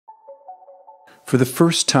For the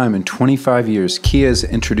first time in 25 years, Kia has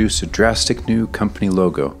introduced a drastic new company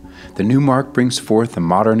logo. The new mark brings forth a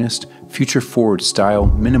modernist, future-forward style,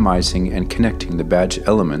 minimizing and connecting the badge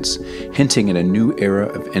elements, hinting at a new era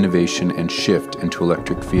of innovation and shift into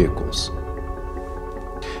electric vehicles.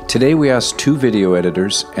 Today we asked 2 video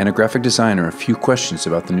editors and a graphic designer a few questions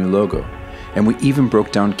about the new logo, and we even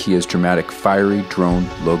broke down Kia's dramatic fiery drone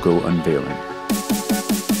logo unveiling.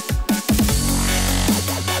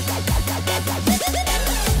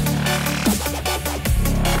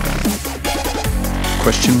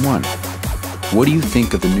 Question 1. What do you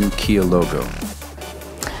think of the new Kia logo?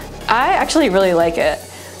 I actually really like it.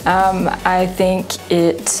 I think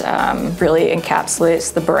it really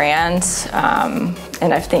encapsulates the brand,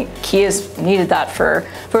 and I think Kia's needed that for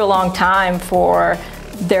a long time for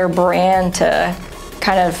their brand to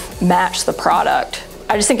kind of match the product.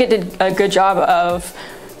 I just think it did a good job of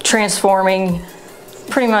transforming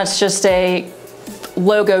pretty much just a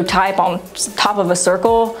logo type on top of a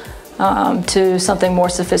circle to something more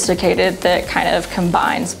sophisticated that kind of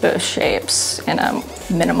combines both shapes in a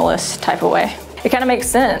minimalist type of way. It kind of makes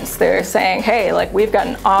sense. They're saying, hey, like, we've got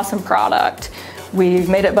an awesome product. We've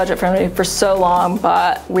made it budget friendly for so long,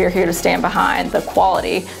 but we're here to stand behind the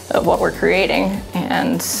quality of what we're creating.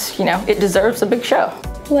 And, you know, it deserves a big show.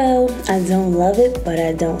 Well, I don't love it, but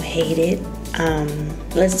I don't hate it.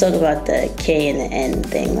 Let's talk about the K and the N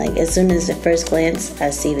thing. Like, as soon as the first glance, I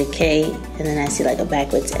see the K and then I see like a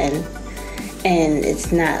backwards N, and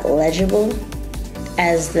it's not legible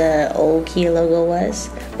as the old Kia logo was,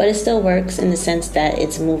 but it still works in the sense that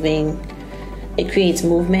it's moving. It creates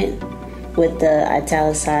movement with the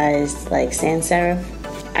italicized like sans serif.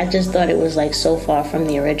 I just thought it was like so far from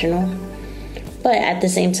the original, but at the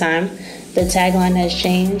same time, the tagline has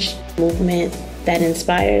changed. Movement that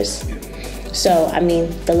inspires. So, I mean,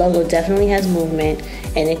 the logo definitely has movement,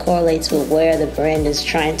 and it correlates with where the brand is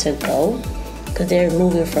trying to go, because they're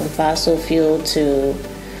moving from fossil fuel to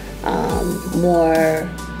more.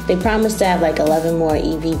 They promised to have like 11 more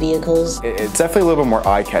EV vehicles. It's definitely a little bit more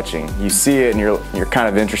eye-catching. You see it and you're kind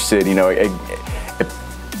of interested. You know,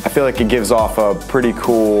 I feel like it gives off a pretty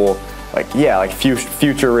cool, like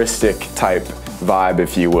futuristic type vibe,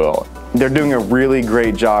 if you will. They're doing a really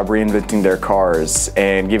great job reinventing their cars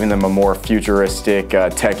and giving them a more futuristic,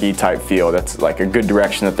 techie type feel. That's like a good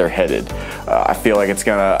direction that they're headed. I feel like it's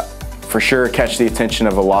gonna, for sure, catch the attention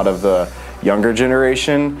of a lot of the younger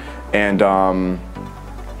generation. And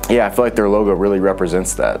yeah, I feel like their logo really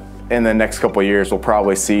represents that. In the next couple of years, we'll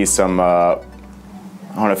probably see some, I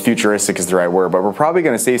don't know if futuristic is the right word, but we're probably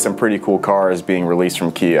going to see some pretty cool cars being released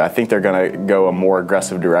from Kia. I think they're going to go a more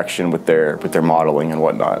aggressive direction with their modeling and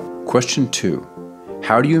whatnot. Question 2.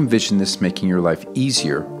 How do you envision this making your life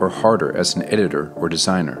easier or harder as an editor or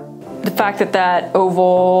designer? The fact that that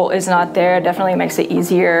oval is not there definitely makes it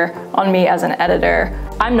easier on me as an editor.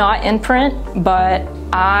 I'm not in print, but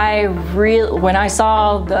when I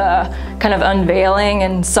saw the kind of unveiling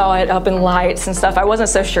and saw it up in lights and stuff, I wasn't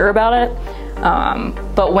so sure about it.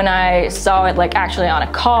 But when I saw it like actually on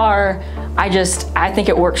a car, I think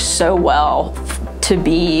it works so well to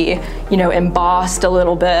be, you know, embossed a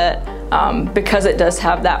little bit, because it does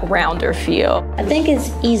have that rounder feel. I think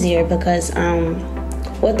it's easier because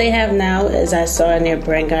what they have now, as I saw in their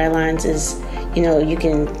brand guidelines, is, you know, you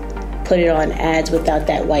can put it on ads without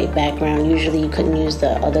that white background. Usually you couldn't use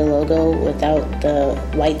the other logo without the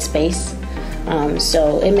white space.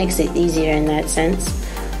 So it makes it easier in that sense.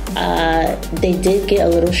 They did get a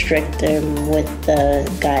little stricter with the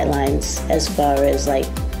guidelines as far as like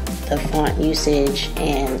the font usage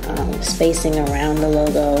and spacing around the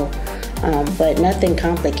logo, but nothing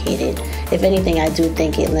complicated. If anything, I do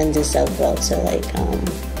think it lends itself well to like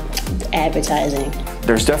advertising.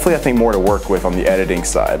 There's definitely, I think, more to work with on the editing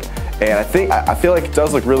side, and I feel like it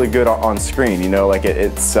does look really good on screen. You know, like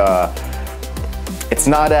it's not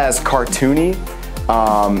as cartoony.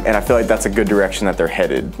 And I feel like that's a good direction that they're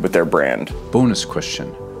headed with their brand. Bonus question.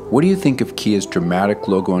 What do you think of Kia's dramatic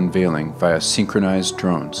logo unveiling via synchronized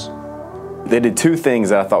drones? They did 2 things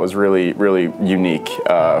that I thought was really, really unique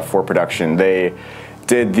for production. They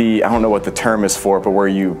did I don't know what the term is for it, but where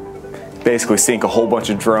you basically sync a whole bunch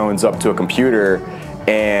of drones up to a computer,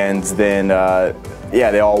 and then,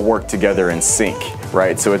 yeah, they all work together in sync,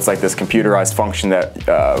 right? So it's like this computerized function that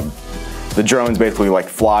the drones basically like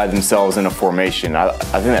fly themselves in a formation. I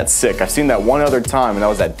think that's sick. I've seen that one other time, and that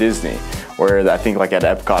was at Disney, where I think like at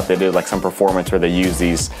Epcot they did like some performance where they use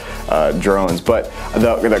these drones. But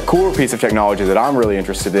the cooler piece of technology that I'm really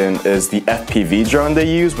interested in is the FPV drone they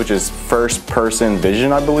use, which is first person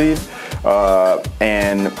vision, I believe.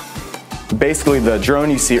 And basically the drone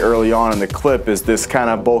you see early on in the clip is this kind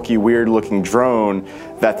of bulky, weird looking drone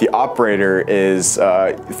that the operator is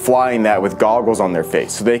flying that with goggles on their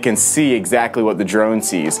face so they can see exactly what the drone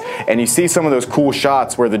sees. And you see some of those cool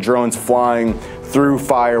shots where the drone's flying through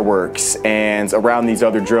fireworks and around these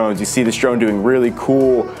other drones. You see this drone doing really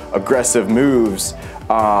cool, aggressive moves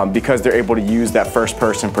because they're able to use that first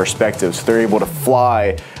person perspective. So they're able to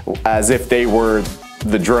fly as if they were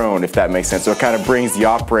the drone, if that makes sense. So it kind of brings the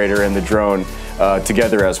operator and the drone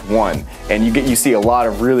together as one. And you see a lot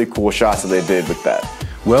of really cool shots that they did with that.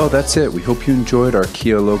 Well, that's it. We hope you enjoyed our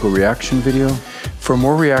Kia logo reaction video. For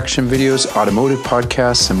more reaction videos, automotive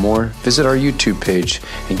podcasts, and more, visit our YouTube page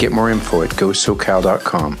and get more info at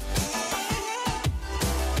gosokal.com.